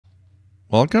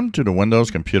Welcome to the Windows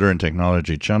Computer and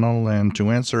Technology channel, and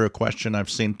to answer a question I've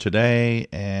seen today,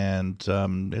 and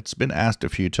it's been asked a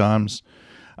few times.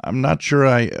 I'm not sure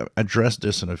I addressed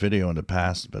this in a video in the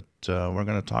past, but we're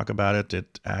going to talk about it.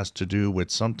 It has to do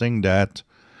with something that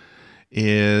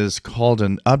is called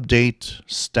an update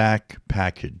stack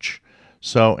package.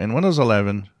 So in Windows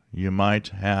 11, you might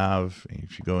have,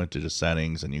 if you go into the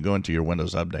settings and you go into your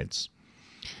Windows updates,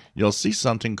 you'll see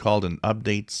something called an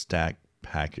update stack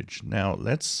package. Now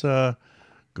let's go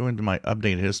into my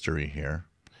update history here,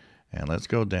 and let's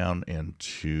go down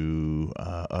into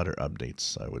other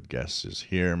updates. I would guess is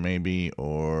here maybe,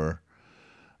 or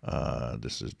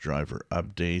this is driver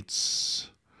updates.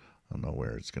 I don't know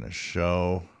where it's going to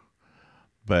show,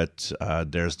 but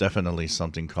there's definitely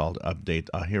something called update.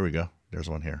 Here we go. There's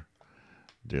one here.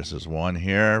 This is one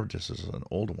here. This is an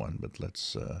old one, but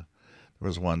let's there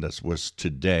was one that was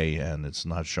today, and it's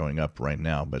not showing up right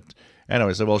now. But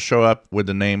anyways, it will show up with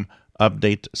the name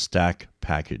Update Stack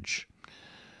Package.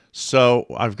 So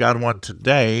I've got one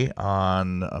today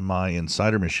on my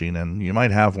Insider machine, and you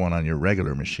might have one on your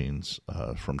regular machines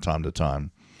from time to time.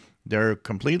 They're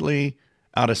completely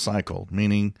out of cycle,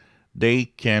 meaning they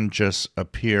can just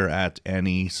appear at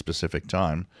any specific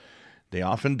time. They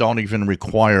often don't even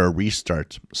require a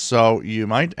restart. So you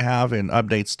might have an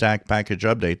Update Stack Package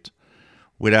update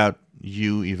without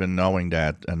you even knowing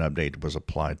that an update was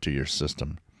applied to your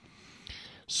system.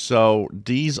 So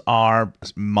these are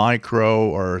micro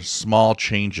or small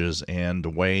changes in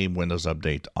the way Windows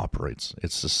Update operates.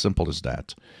 It's as simple as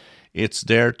that. It's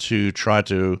there to try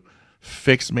to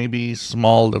fix maybe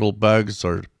small little bugs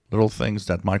or little things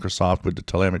that Microsoft with the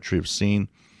telemetry have seen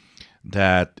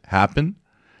that happen.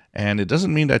 And it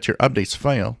doesn't mean that your updates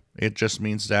fail. It just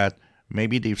means that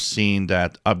maybe they've seen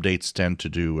that updates tend to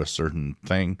do a certain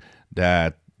thing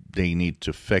that they need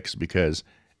to fix because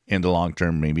in the long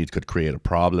term, maybe it could create a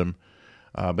problem.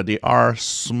 But they are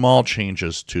small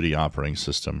changes to the operating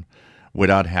system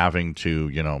without having to,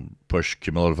 push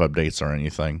cumulative updates or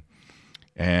anything.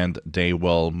 And they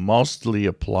will mostly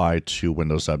apply to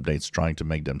Windows updates, trying to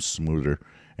make them smoother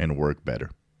and work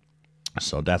better.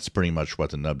 So that's pretty much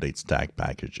what an update stack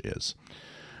package is.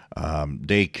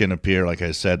 They can appear, like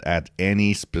I said, at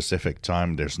any specific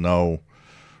time. There's no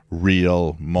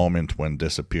real moment when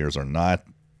this appears or not.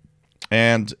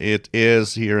 And it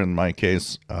is here in my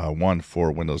case one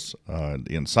for Windows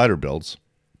Insider builds.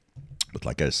 But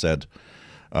like I said,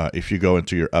 if you go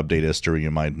into your update history,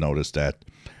 you might notice that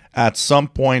at some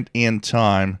point in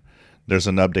time, there's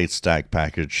an update stack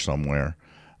package somewhere.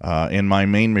 In my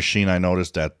main machine, I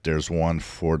noticed that there's one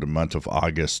for the month of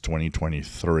August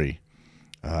 2023.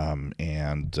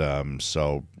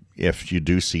 So if you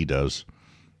do see those,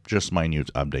 just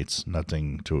minute updates,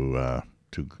 nothing to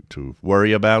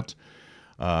worry about.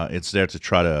 It's there to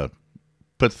try to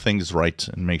put things right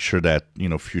and make sure that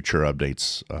future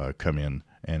updates come in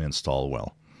and install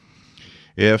well.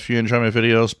 If you enjoy my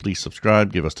videos, please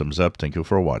subscribe, give us thumbs up. Thank you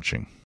for watching.